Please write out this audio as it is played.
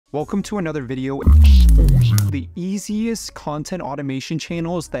Welcome to another video exposing the easiest content automation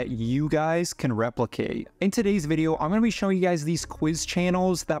channels that you guys can replicate. In today's video, I'm going to be showing you guys these quiz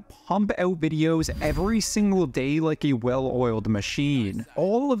channels that pump out videos every single day like a well-oiled machine.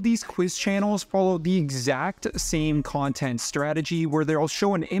 All of these quiz channels follow the exact same content strategy where they'll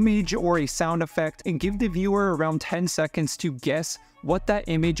show an image or a sound effect and give the viewer around 10 seconds to guess what that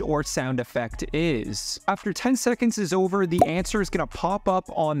image or sound effect is. After 10 seconds is over, the answer is going to pop up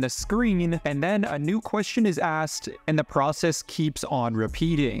on the screen, and then a new question is asked, and the process keeps on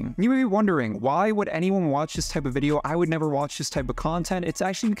repeating. You may be wondering, why would anyone watch this type of video? I would never watch this type of content. It's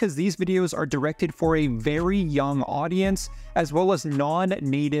actually because these videos are directed for a very young audience, as well as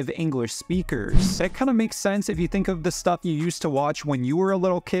non-native English speakers. That kind of makes sense if you think of the stuff you used to watch when you were a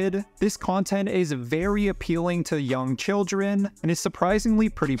little kid. This content is very appealing to young children, and it's surprisingly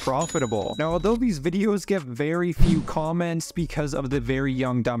pretty profitable. Now, although these videos get very few comments because of the very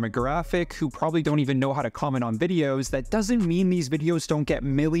young demographic who probably don't even know how to comment on videos, that doesn't mean these videos don't get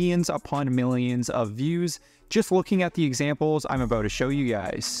millions upon millions of views. Just looking at the examples I'm about to show you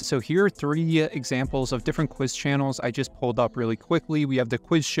guys. So here are 3 examples of different quiz channels I just pulled up really quickly. We have the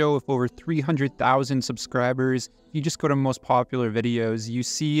quiz show with over 300,000 subscribers. You just go to most popular videos, you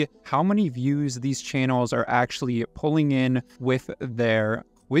see how many views these channels are actually pulling in with their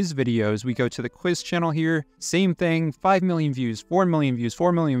quiz videos. We go to the quiz channel here, same thing, 5 million views, 4 million views,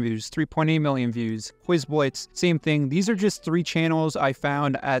 4 million views, 3.8 million views. Quiz Blitz, same thing. These are just 3 channels I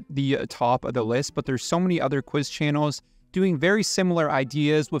found at the top of the list, but there's so many other quiz channels doing very similar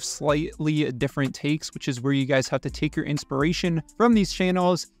ideas with slightly different takes, which is where you guys have to take your inspiration from these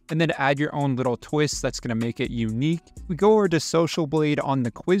channels and then add your own little twist that's going to make it unique. We go over to Social Blade on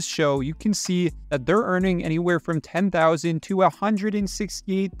the quiz show. You can see that they're earning anywhere from $10,000 to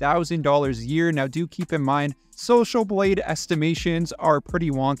 $168,000 a year. Now, do keep in mind, Social Blade estimations are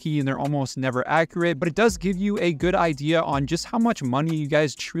pretty wonky and they're almost never accurate, but it does give you a good idea on just how much money you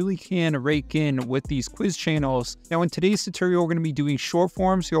guys truly can rake in with these quiz channels. Now, in today's tutorial, we're going to be doing short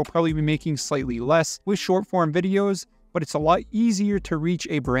form, so you'll probably be making slightly less with short form videos, but it's a lot easier to reach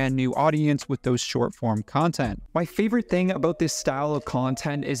a brand new audience with those short form content. My favorite thing about this style of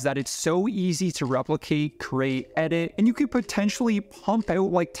content is that it's so easy to replicate, create, edit, and you could potentially pump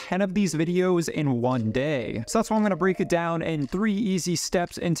out like 10 of these videos in one day. So that's why I'm going to break it down in 3 easy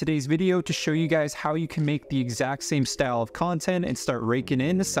steps in today's video to show you guys how you can make the exact same style of content and start raking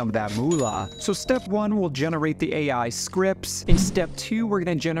in some of that moolah. So step 1, we'll generate the AI scripts. In step 2, we're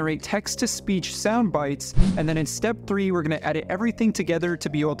going to generate text-to-speech sound bites, and then in step 3, we're going to edit everything together to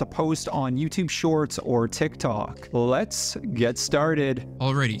be able to post on YouTube Shorts or TikTok. Let's get started.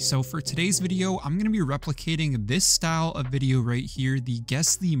 Alrighty, so for today's video, I'm going to be replicating this style of video right here, the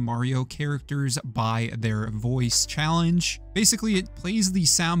Guess the Mario Characters by Their Voice challenge. Basically, it plays the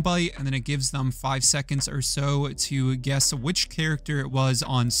soundbite and then it gives them 5 seconds or so to guess which character it was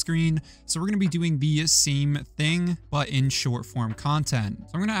on screen. So we're going to be doing the same thing, but in short form content. So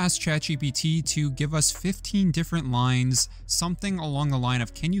I'm going to ask ChatGPT to give us 15 different lines, something along the line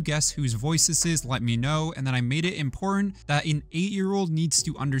of, can you guess whose voice this is? Let me know. And then I made it important that an 8-year-old needs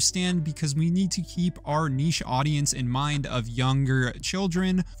to understand, because we need to keep our niche audience in mind of younger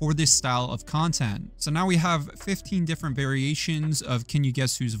children for this style of content. So now we have 15 different variations of can you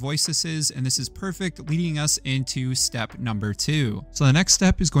guess whose voice this is, and this is perfect, leading us into step number 2. So the next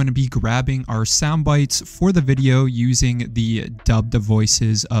step is going to be grabbing our sound bites for the video using the dubbed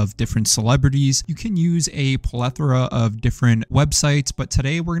voices of different celebrities. You can use a plethora of different websites, but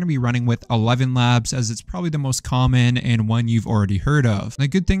today we're going to be running with 11 Labs as it's probably the most common and one you've already heard of. And the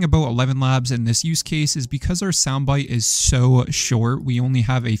good thing about 11 Labs in this use case is because our soundbite is so short, we only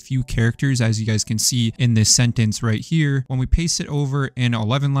have a few characters, as you guys can see in this sentence right here. When we paste it over in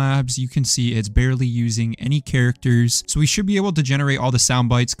 11 Labs, you can see it's barely using any characters. So we should be able to generate all the sound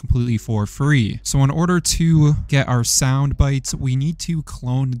bites completely for free. So in order to get our sound bites, we need to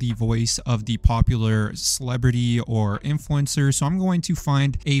clone the voice of the popular celebrity or influencer. So I'm going to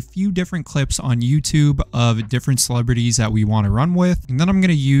find a few different clips on YouTube of different celebrities that we want to run with. And then I'm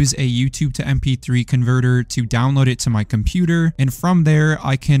going to use a YouTube to MP3 converter to download it to my computer. And from there,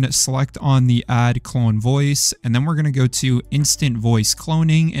 I can select on the add clone voice. And then we're going to go to instant voice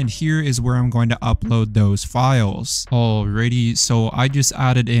cloning, and here is where I'm going to upload those files. Alrighty, so I just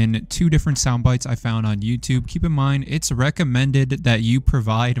added in 2 different sound bites I found on YouTube. Keep in mind, it's recommended that you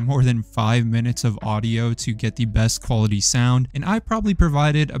provide more than 5 minutes of audio to get the best quality sound, and I probably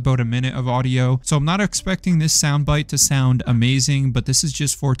provided about a minute of audio, so I'm not expecting this sound bite to sound amazing, but this is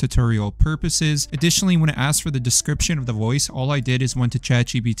just for tutorial purposes. Additionally, when it asked for the description of the voice, all I did is went to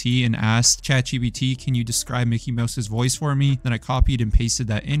ChatGPT and asked ChatGPT, can you describe Mickey Mouse's voice voice for me. Then I copied and pasted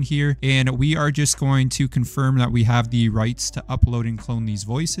that in here. And we are just going to confirm that we have the rights to upload and clone these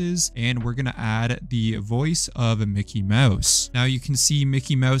voices. And we're going to add the voice of Mickey Mouse. Now you can see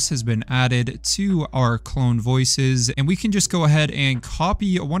Mickey Mouse has been added to our clone voices, and we can just go ahead and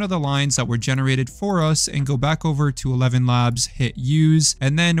copy one of the lines that were generated for us and go back over to 11 Labs, hit use,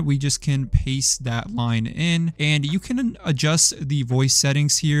 and then we just can paste that line in. And you can adjust the voice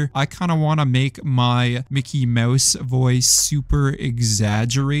settings here. I kind of want to make my Mickey Mouse voice super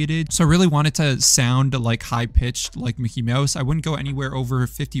exaggerated, so I really want it to sound like high pitched like Mickey Mouse. I wouldn't go anywhere over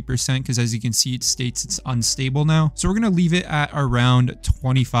 50% because as you can see it states it's unstable now, so we're going to leave it at around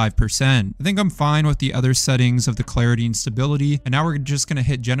 25%. I think I'm fine with the other settings of the clarity and stability, and now we're just going to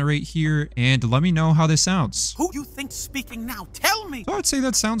hit generate here and let me know how this sounds. Who you think's speaking now? Tell me! So I'd say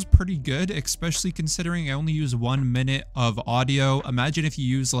that sounds pretty good, especially considering I only use 1 minute of audio. Imagine if you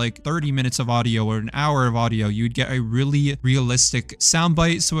use like 30 minutes of audio or an hour of audio, you'd get a really realistic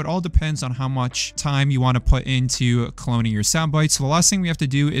soundbite. So it all depends on how much time you want to put into cloning your soundbite. So the last thing we have to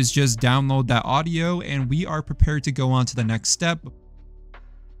do is just download that audio and we are prepared to go on to the next step.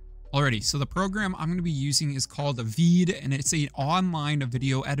 Alrighty, so the program I'm going to be using is called Veed, and it's an online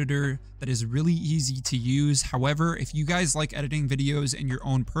video editor that is really easy to use. However, if you guys like editing videos in your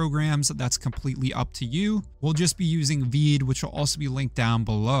own programs, that's completely up to you. We'll just be using Veed, which will also be linked down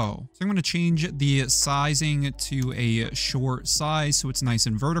below. So I'm going to change the sizing to a short size so it's nice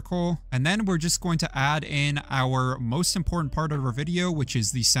and vertical. And then we're just going to add in our most important part of our video, which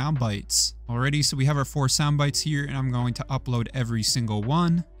is the sound bites. Alrighty, so we have our 4 sound bites here, and I'm going to upload every single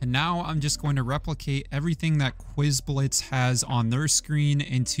one. And now I'm just going to replicate everything that QuizBlitz has on their screen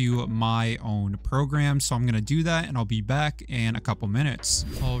into my own program. So I'm going to do that and I'll be back in a couple minutes.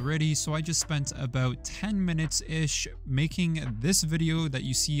 Alrighty, so I just spent about 10 minutes-ish making this video that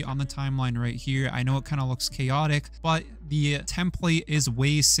you see on the timeline right here. I know it kind of looks chaotic, but the template is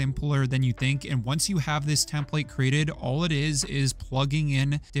way simpler than you think. And once you have this template created, all it is plugging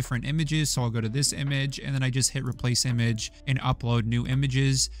in different images. So I'll go to this image and then I just hit replace image and upload new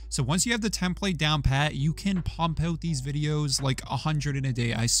images. So once you have the template down pat, you can pump out these videos like 100 in a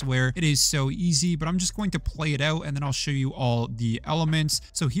day. I swear it is so easy, but I'm just going to play it out and then I'll show you all the elements.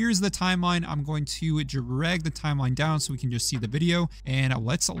 So here's the timeline. I'm going to drag the timeline down so we can just see the video, and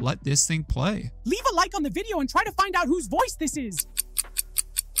let's let this thing play. Leave a like on the video and try to find out whose voice this is.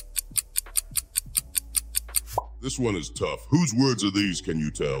 This one is tough. Whose words are these, can you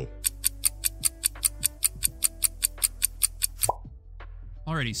tell?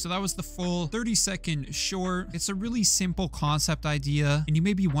 Alrighty, so that was the full 30-second short. It's a really simple concept idea, and you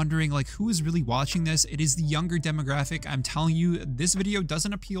may be wondering, like, who is really watching this? It is the younger demographic. I'm telling you, this video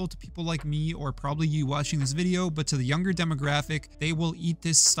doesn't appeal to people like me or probably you watching this video, but to the younger demographic, they will eat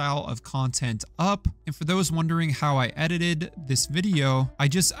this style of content up. And for those wondering how I edited this video, I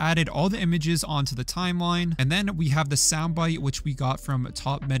just added all the images onto the timeline, and then we have the soundbite, which we got from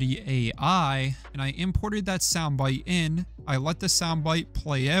TopMedi AI, and I imported that soundbite in. I let the soundbite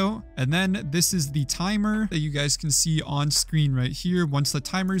play out, and then this is the timer that you guys can see on screen right here. Once the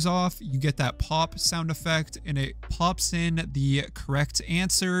timer's off, you get that pop sound effect and it pops in the correct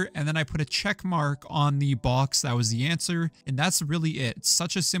answer, and then I put a check mark on the box that was the answer, and that's really it. It's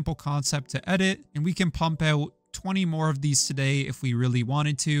such a simple concept to edit, and we can pump out 20 more of these today if we really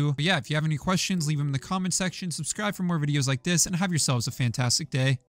wanted to. But yeah, if you have any questions, leave them in the comment section, subscribe for more videos like this, and have yourselves a fantastic day.